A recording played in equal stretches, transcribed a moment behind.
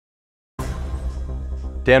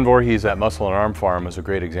Dan Voorhees at Muscle and Arm Farm is a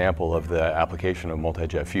great example of the application of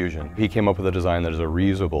multi-jet fusion. He came up with a design that is a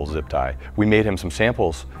reusable zip tie. We made him some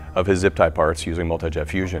samples of his zip tie parts using multi-jet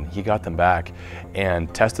fusion. He got them back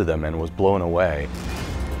and tested them and was blown away.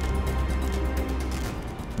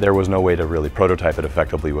 There was no way to really prototype it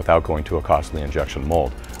effectively without going to a costly injection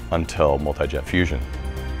mold until multi-jet fusion.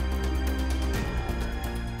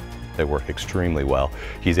 They work extremely well.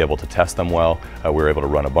 He's able to test them well. We were able to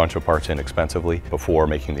run a bunch of parts inexpensively before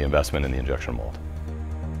making the investment in the injection mold.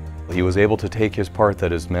 He was able to take his part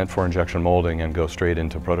that is meant for injection molding and go straight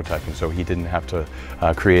into prototyping, so he didn't have to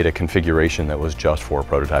create a configuration that was just for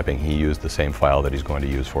prototyping. He used the same file that he's going to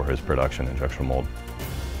use for his production injection mold.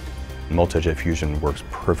 Multi-jet fusion works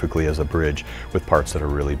perfectly as a bridge with parts that are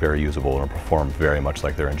really very usable and perform very much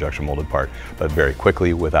like their injection molded part, but very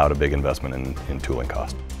quickly without a big investment in tooling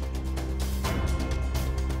cost.